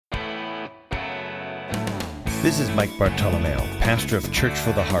This is Mike Bartolomeo, pastor of Church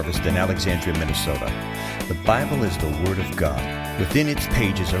for the Harvest in Alexandria, Minnesota. The Bible is the Word of God. Within its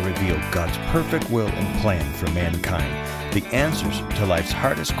pages are revealed God's perfect will and plan for mankind, the answers to life's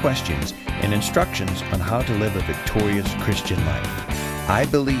hardest questions, and instructions on how to live a victorious Christian life. I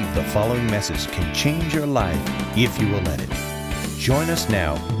believe the following message can change your life if you will let it. Join us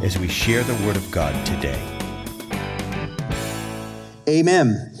now as we share the Word of God today.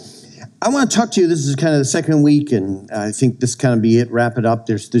 Amen. I want to talk to you. This is kind of the second week, and I think this kind of be it. Wrap it up.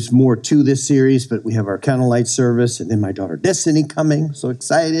 There's more to this series, but we have our candlelight service, and then my daughter Destiny coming. So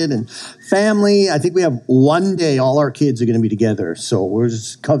excited, and family. I think we have one day all our kids are going to be together, so we're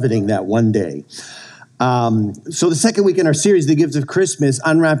just coveting that one day. So the second week in our series, The Gifts of Christmas,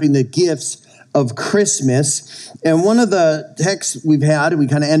 Unwrapping the Gifts of Christmas. And one of the texts we've had, we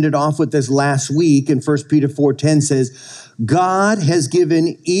kind of ended off with this last week, in 1 Peter 4:10 says, God has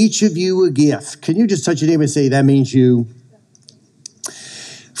given each of you a gift. Can you just touch your neighbor and say, that means you?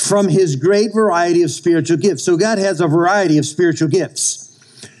 From his great variety of spiritual gifts. So God has a variety of spiritual gifts.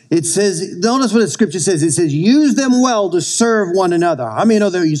 It says, notice what the scripture says. It says, use them well to serve one another. How many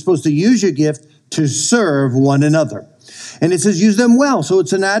know that you're supposed to use your gift to serve one another? And it says, use them well. So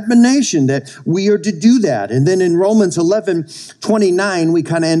it's an admonition that we are to do that. And then in Romans 11:29, we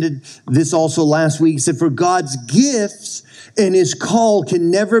kind of ended this also last week. It said, for God's gifts and his call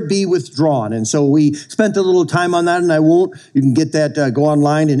can never be withdrawn. And so we spent a little time on that, and you can get that, go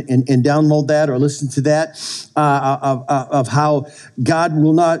online and download that or listen to that, of how God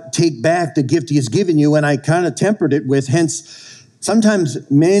will not take back the gift he has given you. And I kind of tempered it with, hence, sometimes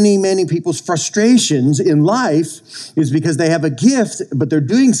many people's frustrations in life is because they have a gift, but they're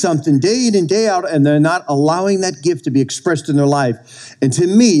doing something day in and day out, and they're not allowing that gift to be expressed in their life. And to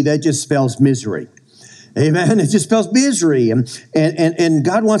me, that just spells misery. Amen. It just spells misery. And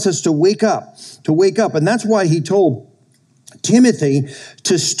God wants us to wake up. And that's why he told Timothy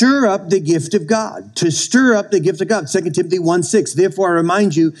to stir up the gift of God. 2 Timothy 1:6. Therefore, I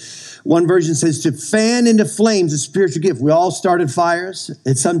remind you, one version says, to fan into flames a spiritual gift. We all started fires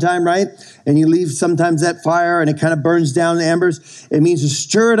at some time, right? And you leave sometimes that fire and it kind of burns down the embers. It means to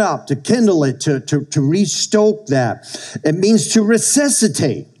stir it up, to kindle it, to restoke that. It means to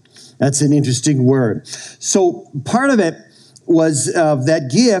resuscitate. That's an interesting word. So part of it was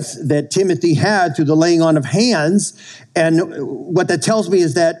that gift that Timothy had through the laying on of hands. And what that tells me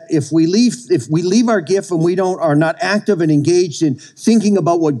is that if we leave our gift and we are not active and engaged in thinking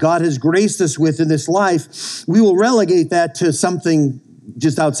about what God has graced us with in this life, we will relegate that to something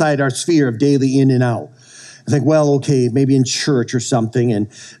just outside our sphere of daily in and out. I think, well, okay, maybe in church or something. And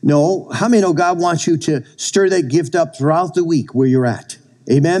no, how many know God wants you to stir that gift up throughout the week where you're at?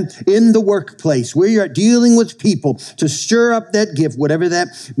 Amen. In the workplace, where you're dealing with people, to stir up that gift, whatever that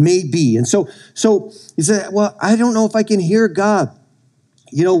may be. And so you say, well, I don't know if I can hear God.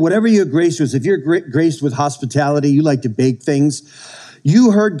 You know, whatever your grace was, if you're graced with hospitality, you like to bake things,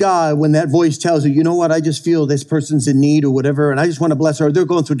 you heard God when that voice tells you, you know what, I just feel this person's in need or whatever, and I just want to bless her. They're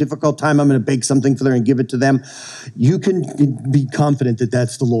going through a difficult time. I'm going to bake something for them and give it to them. You can be confident that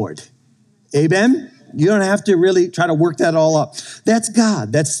that's the Lord. Amen. You don't have to really try to work that all up. That's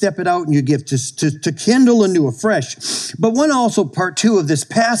God. That's step it out in your gift to kindle anew, afresh. But part two of this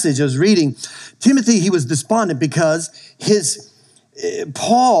passage I was reading, Timothy, he was despondent because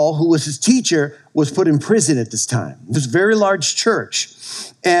Paul, who was his teacher, was put in prison at this time. It was a very large church.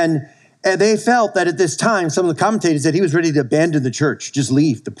 And they felt that at this time, some of the commentators said he was ready to abandon the church, just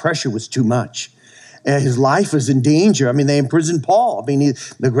leave. The pressure was too much. And his life was in danger. I mean, they imprisoned Paul. I mean,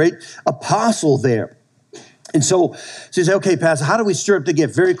 he's the great apostle there. And so he said, okay, Pastor, how do we stir up the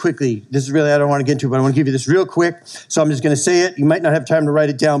gift? Very quickly. This is really, I don't want to get into it, but I want to give you this real quick. So I'm just going to say it. You might not have time to write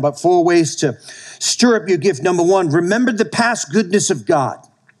it down, but 4 ways to stir up your gift. Number 1, remember the past goodness of God.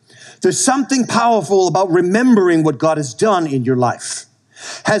 There's something powerful about remembering what God has done in your life.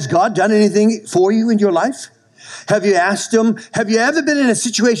 Has God done anything for you in your life? Have you asked him? Have you ever been in a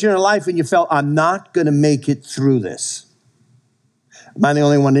situation in your life and you felt, I'm not going to make it through this? Am I the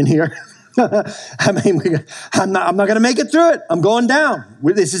only one in here? I mean, I'm not going to make it through it. I'm going down.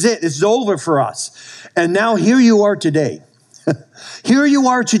 This is it. This is over for us. And now here you are today. Here you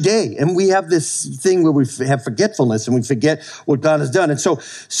are today, and we have this thing where we have forgetfulness and we forget what God has done. And so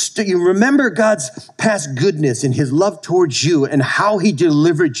you remember God's past goodness and his love towards you and how he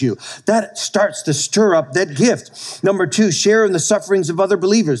delivered you. That starts to stir up that gift. Number 2, share in the sufferings of other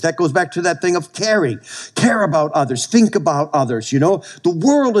believers. That goes back to that thing of caring. Care about others. Think about others, you know. The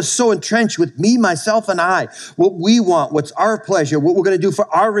world is so entrenched with me, myself, and I. What we want, what's our pleasure, what we're going to do for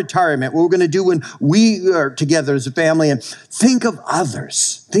our retirement, what we're going to do when we are together as a family. And think of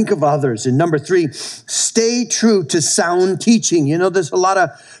others. Think of others. And number 3, stay true to sound teaching. You know, there's a lot of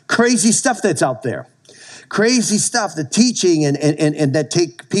crazy stuff that's out there. Crazy stuff, the teaching and that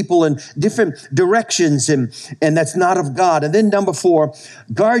take people in different directions and that's not of God. And then number 4,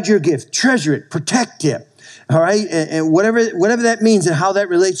 guard your gift, treasure it, protect it. All right, and whatever that means and how that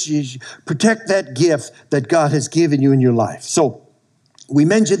relates to you, protect that gift that God has given you in your life. So we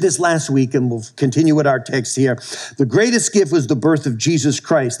mentioned this last week, and we'll continue with our text here. The greatest gift was the birth of Jesus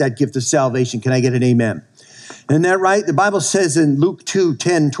Christ, that gift of salvation. Can I get an amen? Isn't that right? The Bible says in Luke 2,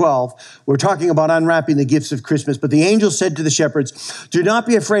 10, 12, we're talking about unwrapping the gifts of Christmas. But the angel said to the shepherds, do not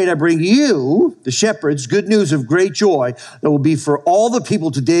be afraid. I bring you, the shepherds, good news of great joy that will be for all the people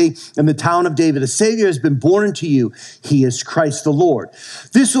today in the town of David. A Savior has been born unto you. He is Christ the Lord.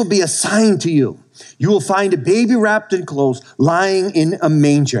 This will be a sign to you. You will find a baby wrapped in clothes lying in a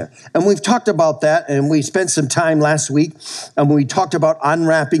manger. And we've talked about that, and we spent some time last week, and when we talked about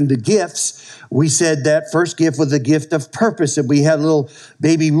unwrapping the gifts, we said that first gift was the gift of purpose, and we had little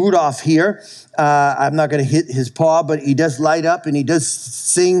baby Rudolph here. I'm not going to hit his paw, but he does light up, and he does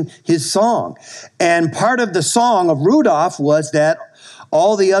sing his song. And part of the song of Rudolph was that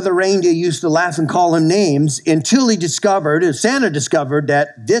all the other reindeer used to laugh and call him names until Santa discovered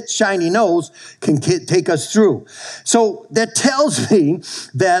that this shiny nose can take us through. So that tells me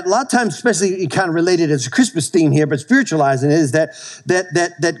that a lot of times, especially kind of related as a Christmas theme here, but spiritualizing it, is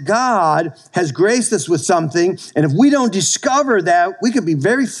that God has graced us with something. And if we don't discover that, we could be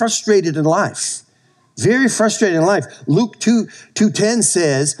very frustrated in life. Very frustrating in life. Luke 2:10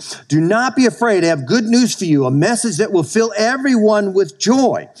 says, do not be afraid. I have good news for you, a message that will fill everyone with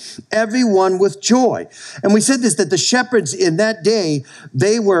joy. Everyone with joy. And we said this, that the shepherds in that day,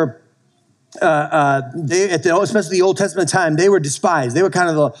 they were especially the Old Testament time, they were despised. They were kind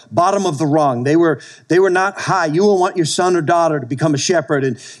of the bottom of the rung. They were not high. You wouldn't want your son or daughter to become a shepherd,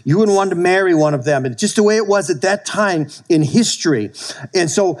 and you wouldn't want to marry one of them. And just the way it was at that time in history. And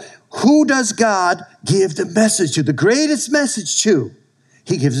so who does God give the message to? The greatest message to?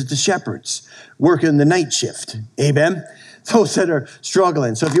 He gives it to shepherds working the night shift. Amen. Those that are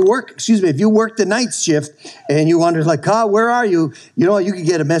struggling. So if you work the night shift and you wonder like, God, where are you? You know, you can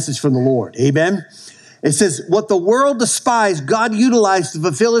get a message from the Lord. Amen. It says, what the world despised, God utilized to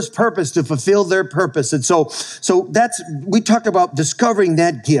fulfill his purpose, to fulfill their purpose. And so we talked about discovering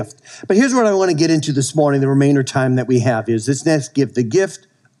that gift. But here's what I want to get into this morning, the remainder time that we have is this next gift, the gift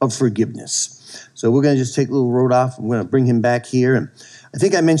of forgiveness. So we're going to just take a little road off. I'm going to bring him back here. And I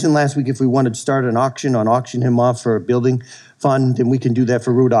think I mentioned last week, if we wanted to start an auction him off for a building fund, then we can do that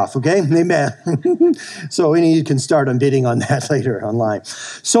for Rudolph, okay? Amen. So any of you can start on bidding on that later online.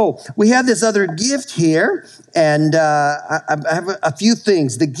 So we have this other gift here, and I have a few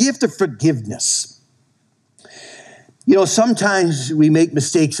things. The gift of forgiveness. You know, sometimes we make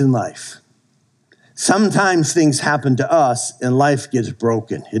mistakes in life. Sometimes things happen to us, and life gets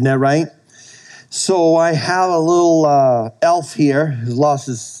broken. Isn't that right? So I have a little elf here who's lost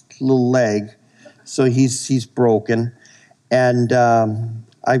his little leg, so he's broken. And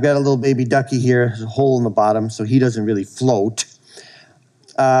I've got a little baby ducky here, there's a hole in the bottom, so he doesn't really float.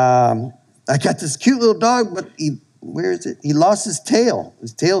 I got this cute little dog, but where is it? He lost his tail.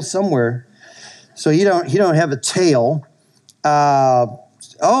 His tail's somewhere, so he don't have a tail.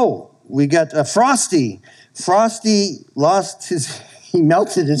 We got Frosty. Frosty he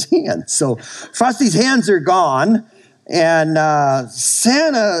melted his hand. So Frosty's hands are gone, and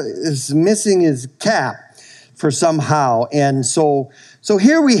Santa is missing his cap for somehow. And so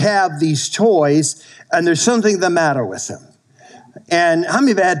here we have these toys, and there's something the matter with them. And how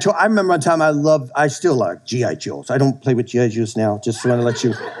many have had toys? I remember one time I still like G.I. Joes. I don't play with G.I. Joes now, just want to let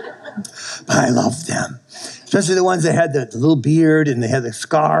you, but I love them. Especially the ones that had the little beard and they had the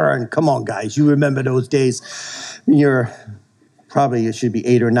scar. And come on, guys, you remember those days. Probably it should be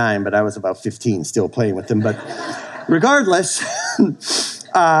 8 or 9, but I was about 15 still playing with them. But regardless,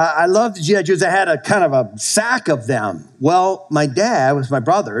 I loved the G.I. Joes. I had a kind of a sack of them. Well, my dad was my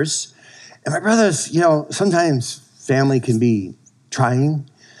brothers. And my brothers, sometimes family can be trying,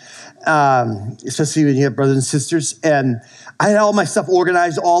 especially when you have brothers and sisters. And I had all my stuff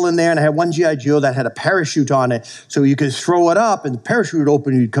organized all in there, and I had one G.I. Joe that had a parachute on it, so you could throw it up, and the parachute would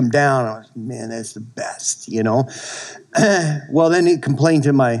open, and you'd come down. I was, man, that's the best, Well, then he complained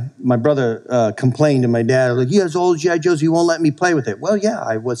to my brother, complained to my dad, like, he has all the G.I. Joes, he won't let me play with it. Well, yeah,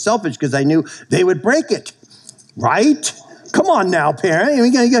 I was selfish because I knew they would break it, right? Come on now, parent.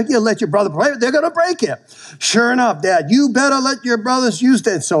 You gotta let your brother play. They're going to break it. Sure enough, Dad, you better let your brothers use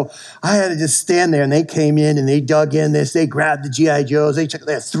that. So I had to just stand there, and they came in, and they dug in this. They grabbed the G.I. Joes. They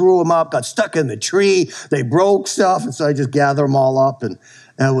threw them up, got stuck in the tree. They broke stuff, and so I just gathered them all up, and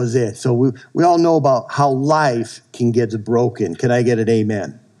that was it. So we all know about how life can get broken. Can I get an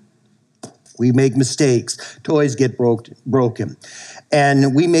amen? We make mistakes. Toys get broken.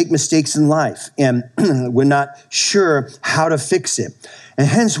 And we make mistakes in life, and we're not sure how to fix it. And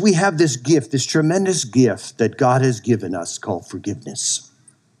hence we have this gift, this tremendous gift that God has given us called forgiveness.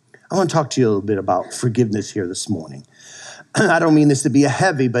 I want to talk to you a little bit about forgiveness here this morning. I don't mean this to be a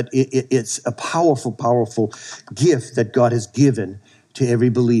heavy, but it's a powerful, powerful gift that God has given to every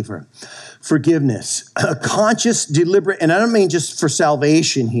believer. Forgiveness, a conscious, deliberate, and I don't mean just for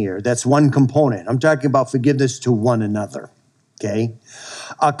salvation here. That's one component. I'm talking about forgiveness to one another. Okay?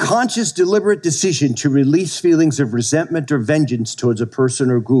 A conscious, deliberate decision to release feelings of resentment or vengeance towards a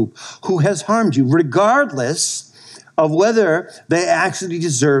person or group who has harmed you, regardless of whether they actually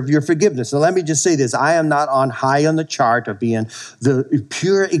deserve your forgiveness. Now, let me just say this. I am not on high on the chart of being the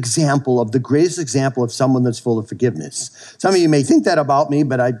pure example of the greatest example of someone that's full of forgiveness. Some of you may think that about me,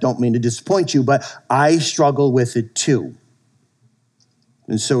 but I don't mean to disappoint you, but I struggle with it too.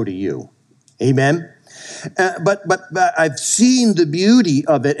 And so do you. Amen? But I've seen the beauty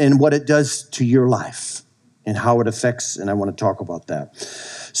of it and what it does to your life and how it affects, and I want to talk about that.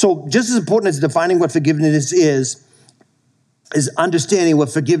 So just as important as defining what forgiveness is understanding what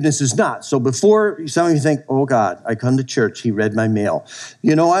forgiveness is not. So before some of you think, oh God, I come to church, he read my mail.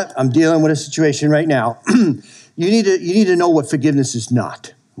 You know what? I'm dealing with a situation right now. You need to know what forgiveness is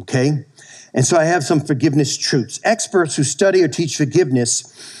not, okay? And so I have some forgiveness truths. Experts who study or teach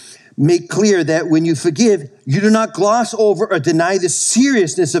forgiveness make clear that when you forgive, you do not gloss over or deny the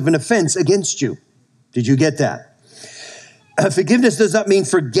seriousness of an offense against you. Did you get that? Forgiveness does not mean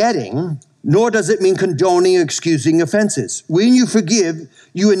forgetting, nor does it mean condoning or excusing offenses. When you forgive,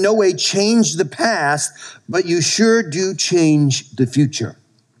 you in no way change the past, but you sure do change the future.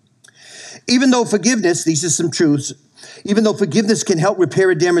 Even though forgiveness, these are some truths, even though forgiveness can help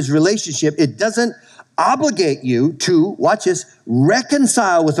repair a damaged relationship, it doesn't obligate you to, watch this,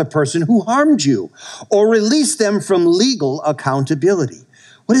 reconcile with a person who harmed you or release them from legal accountability.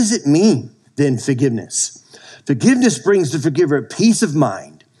 What does it mean, then, forgiveness? Forgiveness brings the forgiver peace of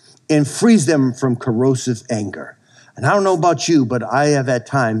mind and frees them from corrosive anger. And I don't know about you, but I have at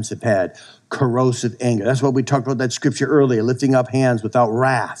times had corrosive anger. That's what we talked about that scripture earlier, lifting up hands without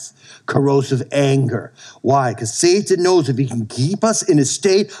wrath, corrosive anger. Why? Because Satan knows if he can keep us in a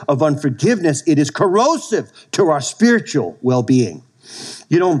state of unforgiveness, it is corrosive to our spiritual well-being.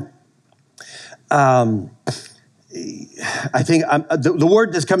 You know, I think the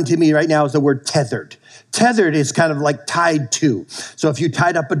word that's coming to me right now is the word tethered. Tethered is kind of like tied to. So if you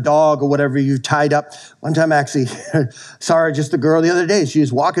tied up a dog or whatever you tied up, one time I actually saw just a girl the other day. She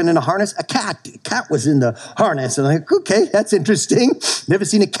was walking in a harness. A cat was in the harness. And I'm like, okay, that's interesting. Never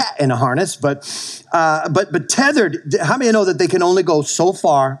seen a cat in a harness, but tethered. How many know that they can only go so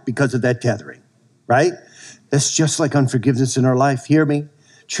far because of that tethering, right? That's just like unforgiveness in our life. Hear me,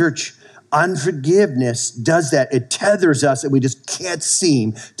 church. Unforgiveness does that. It tethers us and we just can't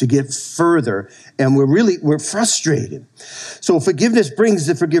seem to get further. And we're frustrated. So forgiveness brings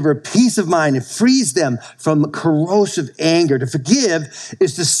the forgiver peace of mind and frees them from corrosive anger. To forgive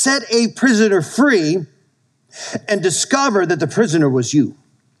is to set a prisoner free and discover that the prisoner was you.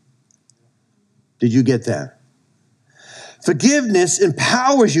 Did you get that? Forgiveness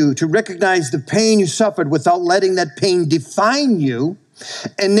empowers you to recognize the pain you suffered without letting that pain define you,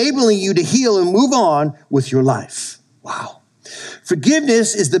 enabling you to heal and move on with your life. Wow.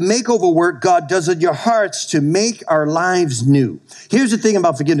 Forgiveness is the makeover work God does in your hearts to make our lives new. Here's the thing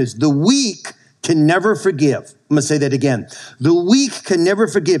about forgiveness. The weak can never forgive. I'm going to say that again. The weak can never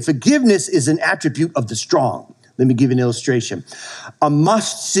forgive. Forgiveness is an attribute of the strong. Let me give you an illustration. A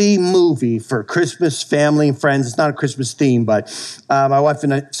must-see movie for Christmas, family, and friends. It's not a Christmas theme, but my wife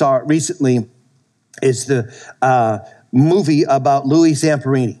and I saw it recently. It's the movie about Louis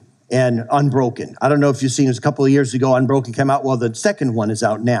Zamperini and Unbroken. I don't know if you've seen it. It was a couple of years ago. Unbroken came out. Well, the second one is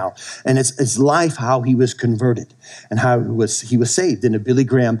out now. And it's his life, how he was converted and how he was saved in a Billy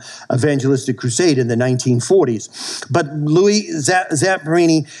Graham evangelistic crusade in the 1940s. But Louis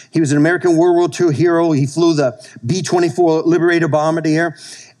Zamperini, he was an American World War II hero. He flew the B-24 Liberator bombardier.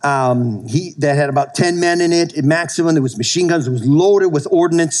 That had about 10 men in it. At maximum, there was machine guns. It was loaded with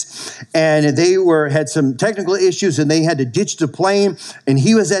ordnance, and they had some technical issues, and they had to ditch the plane. And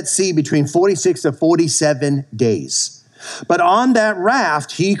he was at sea between 46 to 47 days. But on that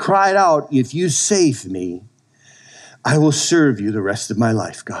raft, he cried out, "If you save me, I will serve you the rest of my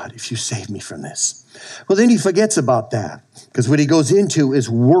life, God, if you save me from this. Well, then he forgets about that, because what he goes into is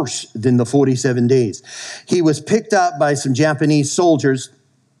worse than the 47 days. He was picked up by some Japanese soldiers,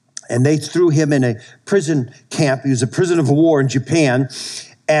 and they threw him in a prison camp. He was a prisoner of war in Japan,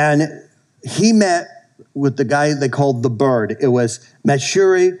 and he met with the guy they called the Bird. It was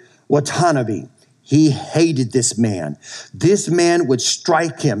Matsuri Watanabe. He hated this man. This man would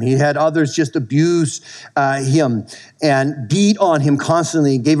strike him. He had others just abuse him and beat on him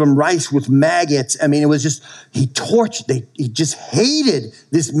constantly, gave him rice with maggots. I mean, it was just, he just hated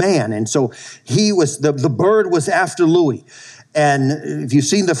this man. And so he was, the Bird was after Louis. And if you've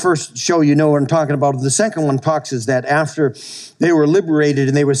seen the first show, you know what I'm talking about. The second one talks is that after they were liberated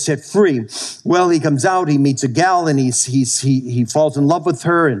and they were set free, well, he comes out, he meets a gal, and he falls in love with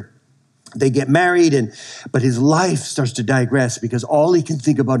her, and they get married, but his life starts to digress because all he can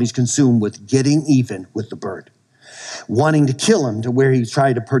think about is consumed with getting even with the Bird, wanting to kill him, to where he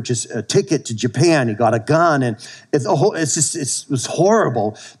tried to purchase a ticket to Japan. He got a gun, and it was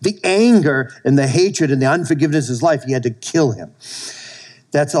horrible. The anger and the hatred and the unforgiveness of his life, he had to kill him.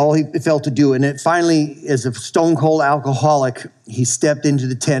 That's all he felt to do. And it finally, as a stone cold alcoholic, he stepped into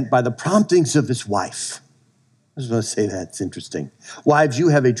the tent by the promptings of his wife. I just want to say that. It's interesting. Wives, you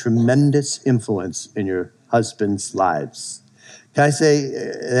have a tremendous influence in your husbands' lives. Can I say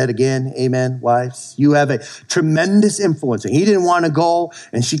that again? Amen, wives? You have a tremendous influence. And he didn't want to go,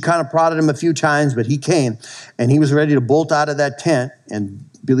 and she kind of prodded him a few times, but he came, and he was ready to bolt out of that tent, and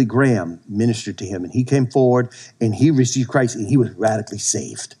Billy Graham ministered to him, and he came forward, and he received Christ, and he was radically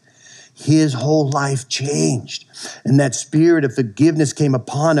saved. His whole life changed. And that spirit of forgiveness came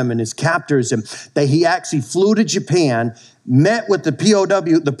upon him and his captors, and that he actually flew to Japan, met with the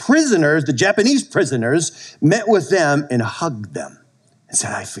POW, the prisoners, the Japanese prisoners, met with them and hugged them and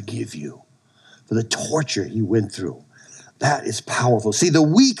said, I forgive you for the torture you went through. That is powerful. See, the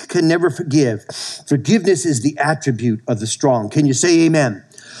weak can never forgive. Forgiveness is the attribute of the strong. Can you say amen?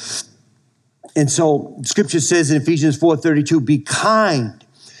 And so scripture says in Ephesians 4:32, be kind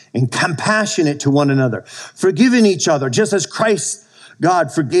and compassionate to one another, forgiving each other, just as Christ, God,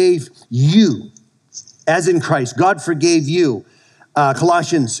 forgave you. As in Christ, God forgave you.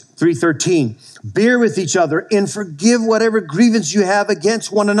 Colossians 3:13, bear with each other and forgive whatever grievance you have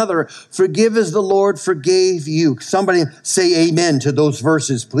against one another. Forgive as the Lord forgave you. Somebody say amen to those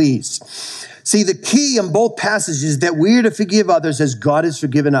verses, please. See, the key in both passages is that we're to forgive others as God has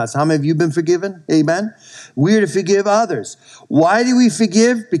forgiven us. How many of you have been forgiven? Amen. We're to forgive others. Why do we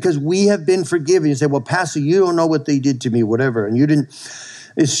forgive? Because we have been forgiven. You say, well, Pastor, you don't know what they did to me, whatever. And you didn't.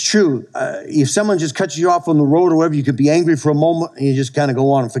 It's true. If someone just cuts you off on the road or whatever, you could be angry for a moment and you just kind of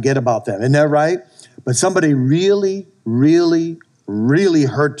go on and forget about them. Isn't that right? But somebody really, really, really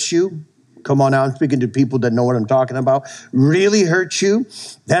hurts you. Come on now, I'm speaking to people that know what I'm talking about. Really hurts you.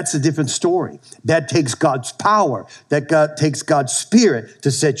 That's a different story. That takes God's power. That takes God's spirit to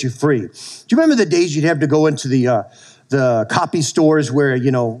set you free. Do you remember the days you'd have to go into the copy stores where,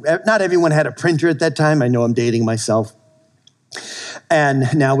 not everyone had a printer at that time? I know I'm dating myself.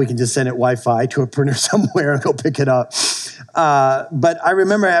 And now we can just send it Wi-Fi to a printer somewhere and go pick it up. But I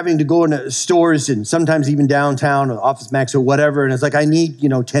remember having to go into stores and sometimes even downtown or Office Max or whatever. And it's like, I need,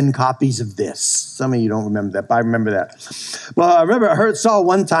 10 copies of this. Some of you don't remember that, but I remember that. Well, I saw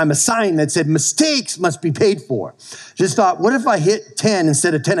one time a sign that said, mistakes must be paid for. Just thought, what if I hit 10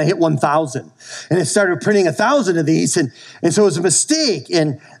 instead of 10, I hit 1,000? And it started printing 1,000 of these. And so it was a mistake.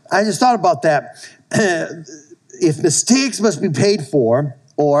 And I just thought about that. If mistakes must be paid for,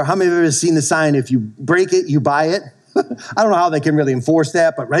 or how many of you have ever seen the sign, if you break it, you buy it? I don't know how they can really enforce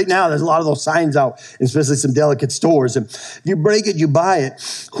that, but right now there's a lot of those signs out, especially some delicate stores. And if you break it, you buy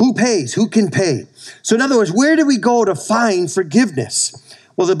it. Who pays? Who can pay? So in other words, where do we go to find forgiveness?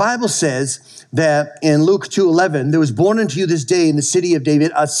 Well, the Bible says that in Luke 2:11, there was born unto you this day in the city of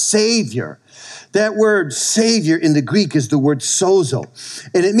David a Savior. That word Savior in the Greek is the word sozo.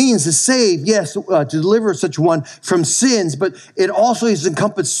 And it means to save, yes, to deliver such one from sins, but it also is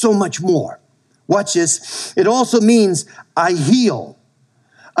encompassed so much more. Watch this. It also means I heal.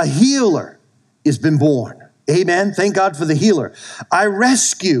 A healer has been born. Amen. Thank God for the healer. I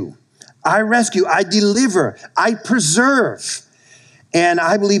rescue. I deliver. I preserve. And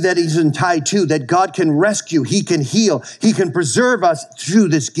I believe that is tied to that God can rescue. He can heal. He can preserve us through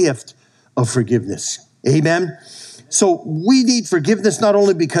this gift of forgiveness. Amen. So we need forgiveness not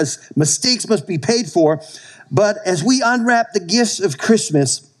only because mistakes must be paid for, but as we unwrap the gifts of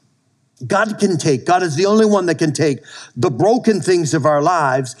Christmas, God is the only one that can take the broken things of our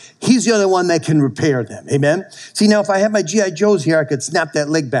lives. He's the only one that can repair them. Amen. See, now if I had my G.I. Joes here, I could snap that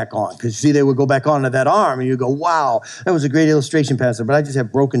leg back on, because see, they would go back onto that arm and you go, wow, that was a great illustration, Pastor, but I just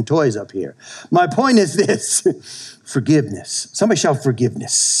have broken toys up here. My point is this, forgiveness. Somebody shout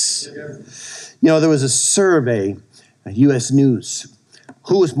forgiveness. You know, there was a survey at U.S. News.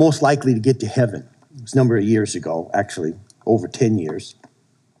 Who was most likely to get to heaven? It was a number of years ago, actually, over 10 years.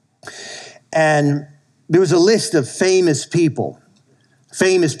 And there was a list of famous people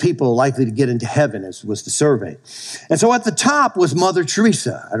likely to get into heaven, as was the survey. And so at the top was Mother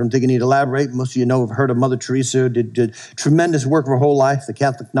Teresa. I don't think I need to elaborate. Most of you have heard of Mother Teresa, did tremendous work for her whole life, the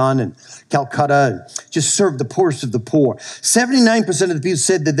Catholic nun in Calcutta, and just served the poorest of the poor. 79% of the people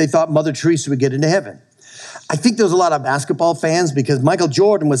said that they thought Mother Teresa would get into heaven. I think there was a lot of basketball fans, because Michael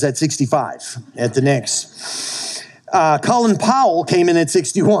Jordan was at 65 at the Knicks. Colin Powell came in at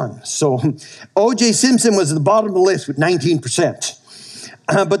 61. So O.J. Simpson was at the bottom of the list with 19%.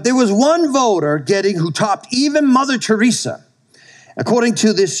 But there was one voter who topped even Mother Teresa. According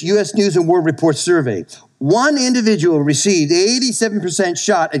to this U.S. News and World Report survey, one individual received 87%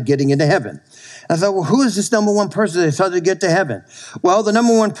 shot at getting into heaven. I thought, well, who is this number one person that thought they'd get to heaven? Well, the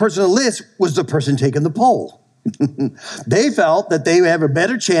number one person on the list was the person taking the poll. They felt that they would have a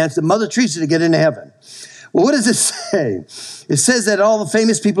better chance than Mother Teresa to get into heaven. Well, what does it say? It says that all the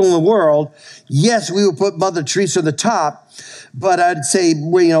famous people in the world, yes, we will put Mother Teresa on the top, but I'd say,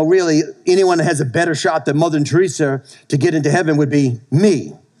 really, anyone that has a better shot than Mother Teresa to get into heaven would be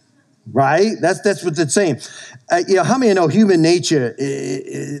me, right? That's what it's saying. How many know human nature,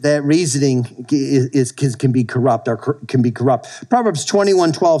 that reasoning can be corrupt, Proverbs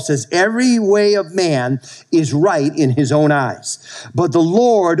 21:12 says, every way of man is right in his own eyes, but the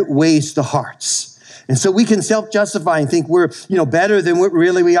Lord weighs the hearts. And so we can self-justify and think we're, better than what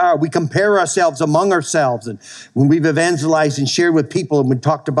really we are. We compare ourselves among ourselves. And when we've evangelized and shared with people, and we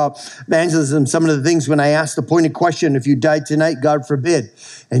talked about evangelism, some of the things when I asked the pointed question, if you died tonight, God forbid,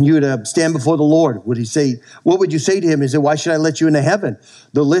 and you would stand before the Lord, what would you say to him? He said, why should I let you into heaven?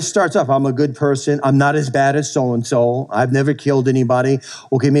 The list starts off, I'm a good person. I'm not as bad as so-and-so. I've never killed anybody.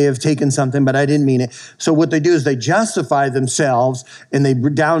 Okay, may have taken something, but I didn't mean it. So what they do is they justify themselves, and they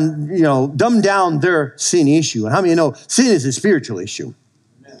dumb down their sin issue. And how many know sin is a spiritual issue?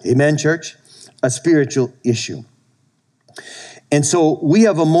 Amen, church? A spiritual issue. And so we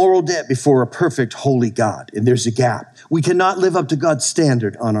have a moral debt before a perfect, holy God, and there's a gap. We cannot live up to God's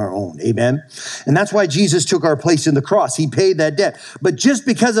standard on our own, amen? And that's why Jesus took our place in the cross. He paid that debt. But just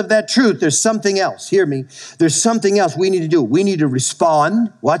because of that truth, there's something else. Hear me. There's something else we need to do. We need to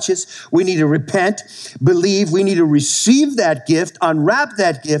respond. Watch this. We need to repent, believe. We need to receive that gift, unwrap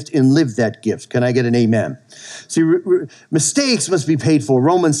that gift, and live that gift. Can I get an amen? See, mistakes must be paid for.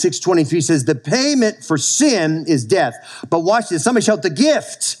 Romans 6:23 says, the payment for sin is death. But watch this. Somebody shout, the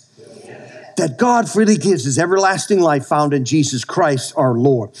gift that God freely gives is everlasting life found in Jesus Christ our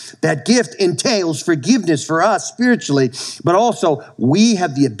Lord. That gift entails forgiveness for us spiritually, but also we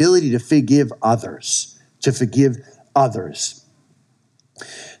have the ability to forgive others.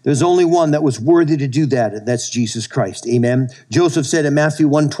 There's only one that was worthy to do that, and that's Jesus Christ. Amen. Joseph said in Matthew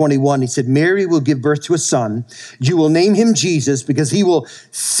 1:21, he said, Mary will give birth to a son. You will name him Jesus because he will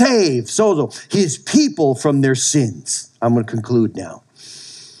save his people from their sins. I'm going to conclude now.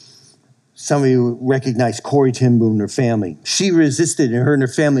 Some of you recognize Corrie ten Boom and her family. Her and her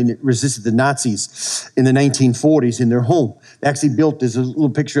family resisted the Nazis in the 1940s in their home. They actually there's a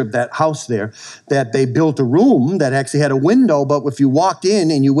little picture of that house there, that they built a room that actually had a window, but if you walked in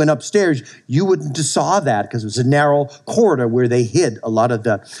and you went upstairs, you wouldn't have saw that because it was a narrow corridor where they hid a lot of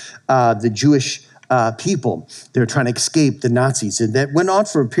the Jewish people. They were trying to escape the Nazis, and that went on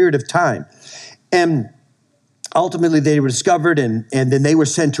for a period of time. And ultimately, they were discovered, and then they were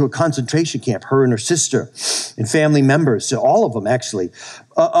sent to a concentration camp, her and her sister and family members, so all of them actually.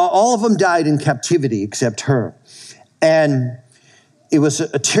 All of them died in captivity except her. And it was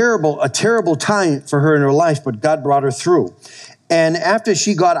a terrible time for her in her life, but God brought her through. And after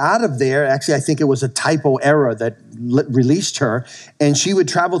she got out of there, actually, I think it was a typo error that released her, and she would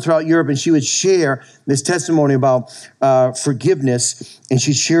travel throughout Europe, and she would share this testimony about forgiveness, and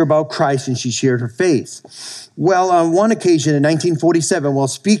she'd share about Christ, and she shared her faith. Well, on one occasion in 1947, while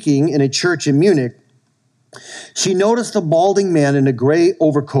speaking in a church in Munich, she noticed a balding man in a gray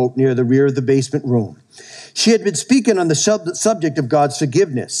overcoat near the rear of the basement room. She had been speaking on the subject of God's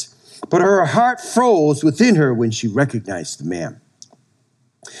forgiveness, but her heart froze within her when she recognized the man.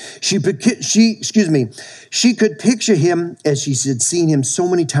 She could picture him as she had seen him so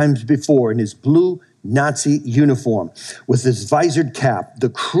many times before in his blue Nazi uniform with his visored cap, the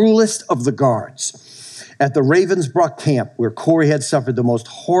cruelest of the guards, at the Ravensbrück camp where Corey had suffered the most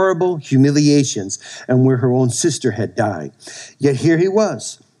horrible humiliations and where her own sister had died. Yet here he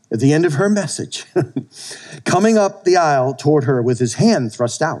was, at the end of her message, coming up the aisle toward her with his hand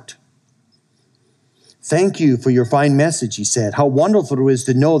thrust out. "Thank you for your fine message," he said. "How wonderful it is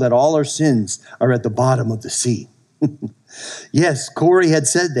to know that all our sins are at the bottom of the sea." Yes, Corey had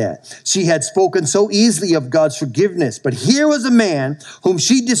said that. She had spoken so easily of God's forgiveness, but here was a man whom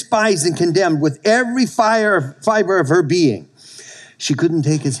she despised and condemned with every fiber of her being. She couldn't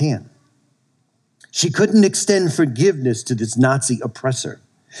take his hand. She couldn't extend forgiveness to this Nazi oppressor.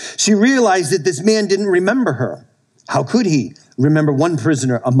 She realized that this man didn't remember her. How could he remember one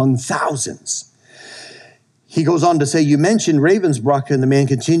prisoner among thousands? He goes on to say, "You mentioned Ravensbrück," and the man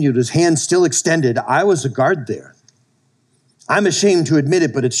continued, his hand still extended. "I was a guard there. I'm ashamed to admit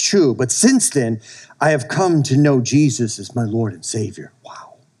it, but it's true. But since then, I have come to know Jesus as my Lord and Savior."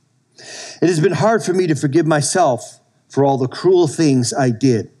 Wow. "It has been hard for me to forgive myself for all the cruel things I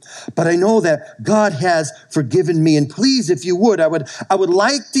did. But I know that God has forgiven me. And please, if you would, I would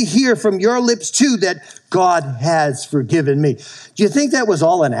like to hear from your lips too that God has forgiven me." Do you think that was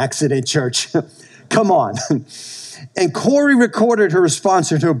all an accident, church? Come on. And Corey recorded her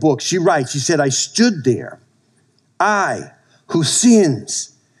response in her book. She writes, she said, "I stood there. I, whose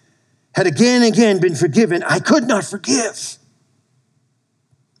sins had again and again been forgiven, I could not forgive.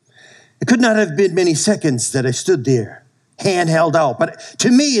 It could not have been many seconds that I stood there, hand held out. But to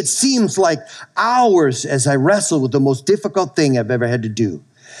me, it seems like hours as I wrestled with the most difficult thing I've ever had to do."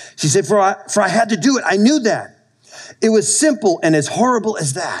 She said, for I had to do it. I knew that. It was simple and as horrible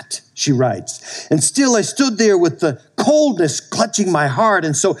as that," she writes. "And still I stood there with the coldness clutching my heart.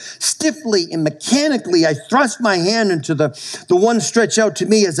 And so stiffly and mechanically, I thrust my hand into the one stretched out to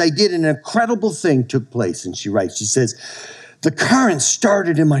me as I did. An incredible thing took place." And she writes, she says, "The current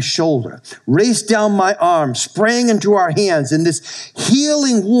started in my shoulder, raced down my arm, sprang into our hands, and this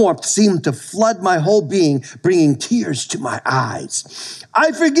healing warmth seemed to flood my whole being, bringing tears to my eyes.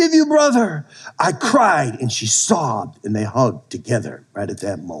 'I forgive you, brother,' I cried," and she sobbed, and they hugged together right at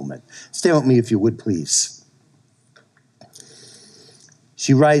that moment. Stand with me if you would, please.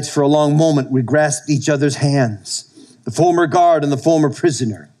 She writes, "For a long moment, we grasped each other's hands, the former guard and the former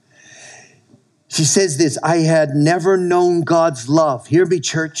prisoner. She says this, I had never known God's love." Hear me,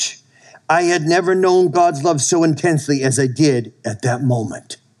 church. "I had never known God's love so intensely as I did at that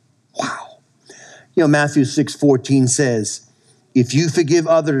moment." Wow. You know, Matthew 6:14 says, "If you forgive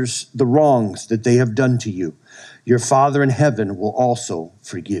others the wrongs that they have done to you, your Father in heaven will also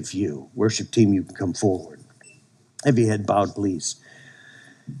forgive you." Worship team, you can come forward. Have your head bowed, please.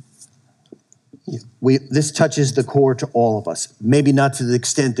 This touches the core to all of us. Maybe not to the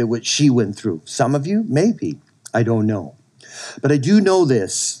extent that what she went through. Some of you, maybe. I don't know. But I do know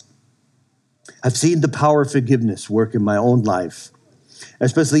this. I've seen the power of forgiveness work in my own life,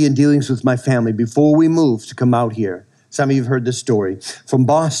 especially in dealings with my family. Before we moved to come out here, some of you have heard this story. From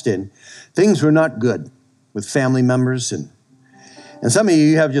Boston, things were not good with family members. And some of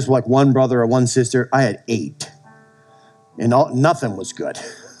you have just like one brother or one sister. I had 8. And nothing was good.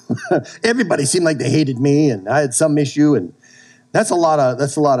 Everybody seemed like they hated me, and I had some issue, and that's a lot of,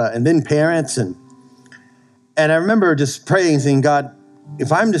 and then parents, and I remember just praying, saying, "God,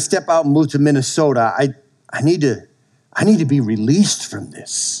 if I'm to step out and move to Minnesota, I need to be released from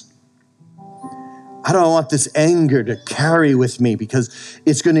this. I don't want this anger to carry with me because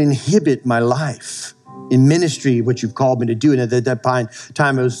it's going to inhibit my life in ministry, what you've called me to do." And at that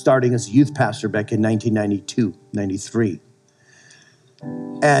time, I was starting as a youth pastor back in 1992, 93.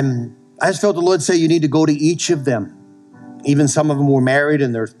 And I just felt the Lord say, you need to go to each of them. Even some of them were married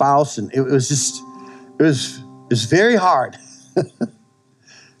and their spouse. And it was very hard.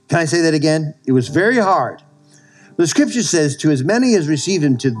 Can I say that again? It was very hard. The scripture says, "To as many as received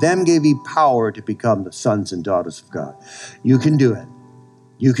him, to them gave he power to become the sons and daughters of God." You can do it.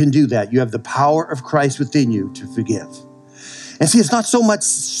 You can do that. You have the power of Christ within you to forgive. And see, it's not so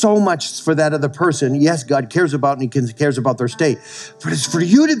much for that other person. Yes, God cares about and he cares about their state. But it's for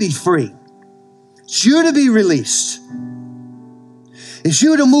you to be free. It's you to be released. It's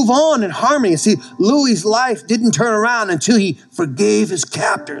you to move on in harmony. See, Louis's life didn't turn around until he forgave his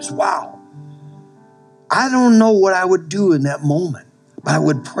captors. Wow. I don't know what I would do in that moment, but I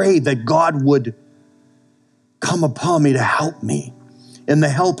would pray that God would come upon me to help me. And the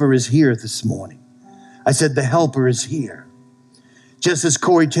helper is here this morning. I said, the helper is here. Just as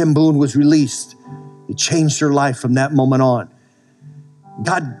Corey ten Boom was released, it changed her life from that moment on.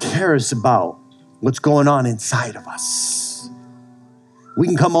 God cares about what's going on inside of us. We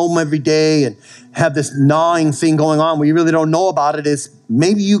can come home every day and have this gnawing thing going on where you really don't know about it. Is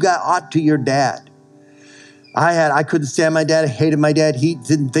maybe you got aught to your dad. I couldn't stand my dad. I hated my dad. He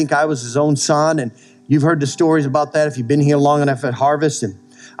didn't think I was his own son. And you've heard the stories about that if you've been here long enough at Harvest. And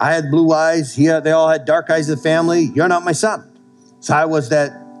I had blue eyes. They all had dark eyes in the family. You're not my son. So I was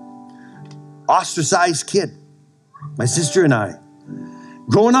that ostracized kid. My sister and I.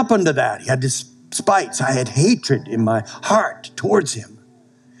 Growing up under that, he had this spite. I had hatred in my heart towards him.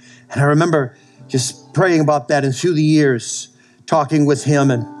 And I remember just praying about that, and through the years, talking with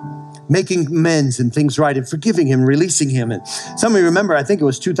him and making amends and things right and forgiving him, releasing him. And some of you remember, I think it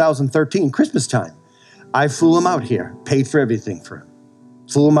was 2013, Christmas time. I flew him out here, paid for everything for him.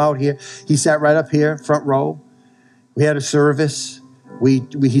 Flew him out here. He sat right up here, front row. We had a service.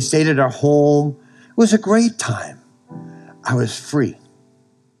 He stayed at our home. It was a great time. I was free.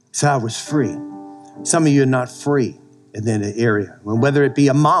 So I was free. Some of you are not free in that area. Whether it be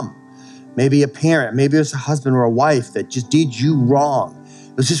a mom, maybe a parent, maybe it's a husband or a wife that just did you wrong.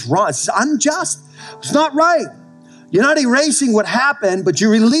 It was just wrong. It's unjust. It's not right. You're not erasing what happened, but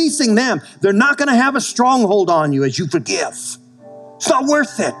you're releasing them. They're not going to have a stronghold on you as you forgive. It's not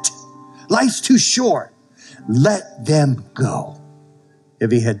worth it. Life's too short. Let them go.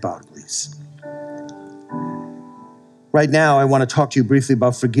 Every head bowed, please. Right now, I want to talk to you briefly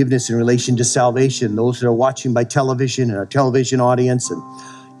about forgiveness in relation to salvation. Those that are watching by television and our television audience, and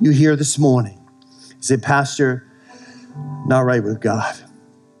you here this morning, you say, Pastor, not right with God.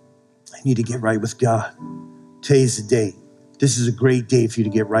 I need to get right with God. Today's the day. This is a great day for you to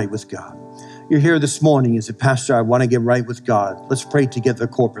get right with God. You're here this morning. You say, Pastor, I want to get right with God. Let's pray together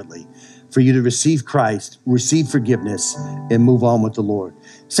corporately for you to receive Christ, receive forgiveness, and move on with the Lord.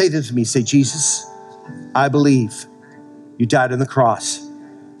 Say this to me. Say, Jesus, I believe you died on the cross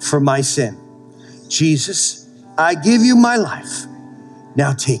for my sin. Jesus, I give you my life.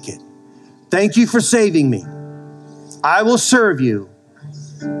 Now take it. Thank you for saving me. I will serve you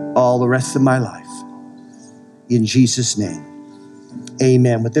all the rest of my life. In Jesus' name,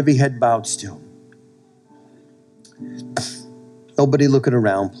 amen. With every head bowed still. Nobody looking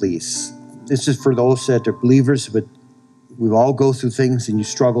around, please. This is for those that are believers, but we all go through things and you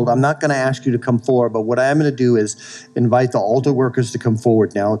struggled. I'm not going to ask you to come forward, but what I am going to do is invite the altar workers to come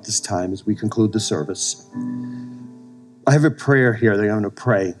forward now at this time as we conclude the service. I have a prayer here that I'm going to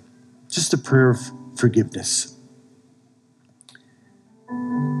pray. Just a prayer of forgiveness.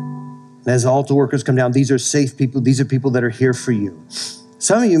 And as the altar workers come down, these are safe people. These are people that are here for you.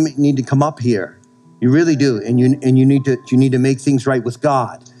 Some of you need to come up here. You really do. And you need to make things right with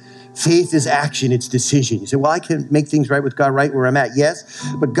God. Faith is action, it's decision. You say, well, I can make things right with God right where I'm at. Yes,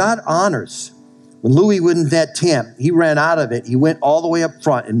 but God honors. When Louis went in that tent, he ran out of it. He went all the way up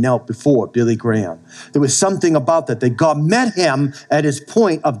front and knelt before Billy Graham. There was something about that God met him at his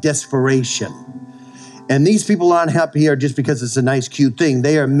point of desperation. And these people aren't happy here just because it's a nice, cute thing.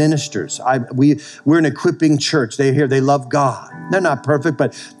 They are ministers. We're an equipping church. They're here. They love God. They're not perfect,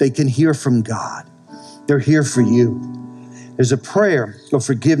 but they can hear from God. They're here for you. There's a prayer of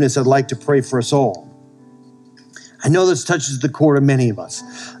forgiveness I'd like to pray for us all. I know this touches the core of many of us.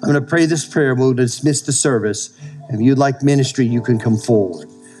 I'm going to pray this prayer. We'll dismiss the service. If you'd like ministry, you can come forward.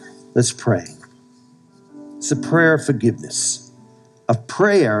 Let's pray. It's a prayer of forgiveness, a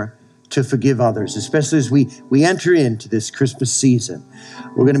prayer to forgive others, especially as we enter into this Christmas season.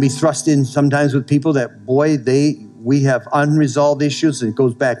 We're going to be thrust in sometimes with people that, we have unresolved issues, and it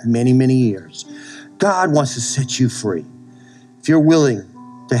goes back many, many years. God wants to set you free. If you're willing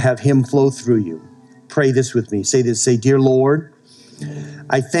to have him flow through you, pray this with me. Say this, say, Dear Lord,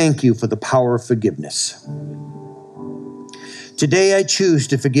 I thank you for the power of forgiveness. Today I choose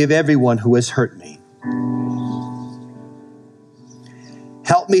to forgive everyone who has hurt me.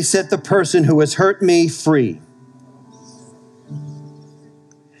 Help me set the person who has hurt me free,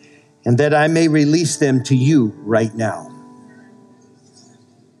 and that I may release them to you right now.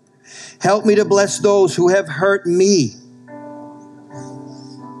 Help me to bless those who have hurt me.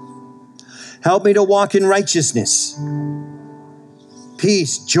 Help me to walk in righteousness,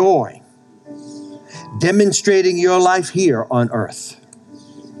 peace, joy, demonstrating your life here on earth.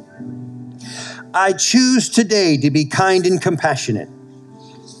 I choose today to be kind and compassionate,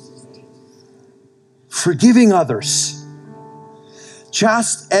 forgiving others,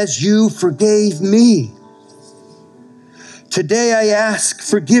 just as you forgave me. Today I ask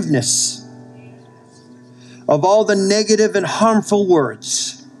forgiveness of all the negative and harmful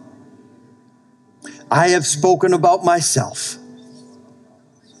words I have spoken about myself.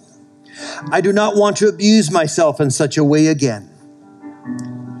 I do not want to abuse myself in such a way again.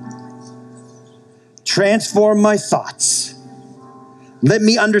 Transform my thoughts. Let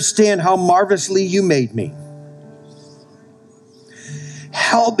me understand how marvelously you made me.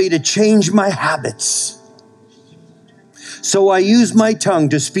 Help me to change my habits, so I use my tongue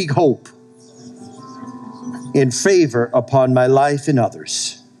to speak hope in favor upon my life and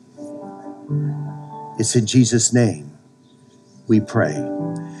others. It's in Jesus' name we pray.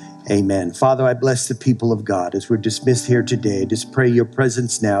 Amen. Father, I bless the people of God as we're dismissed here today. I just pray your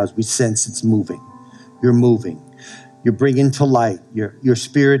presence now as we sense it's moving. You're moving. You're bringing to light. Your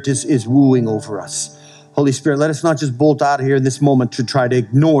spirit is wooing over us. Holy Spirit, let us not just bolt out of here in this moment to try to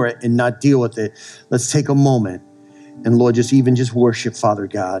ignore it and not deal with it. Let's take a moment and, Lord, just worship, Father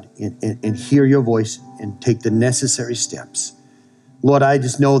God, and hear your voice and take the necessary steps. Lord, I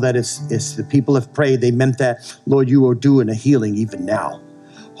just know that as the people have prayed, they meant that, Lord, you are doing a healing even now.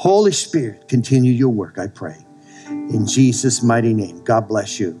 Holy Spirit, continue your work, I pray. In Jesus' mighty name, God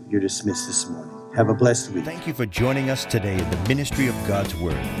bless you. You're dismissed this morning. Have a blessed week. Thank you for joining us today in the ministry of God's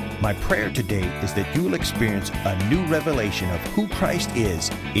Word. My prayer today is that you will experience a new revelation of who Christ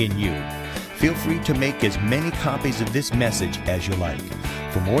is in you. Feel free to make as many copies of this message as you like.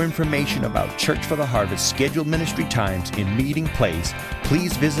 For more information about Church for the Harvest scheduled ministry times and meeting place,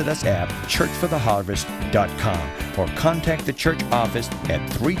 please visit us at churchfortheharvest.com or contact the church office at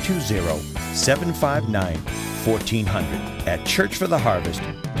 320-759-1400. At Church for the Harvest,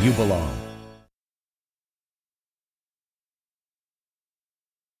 you belong.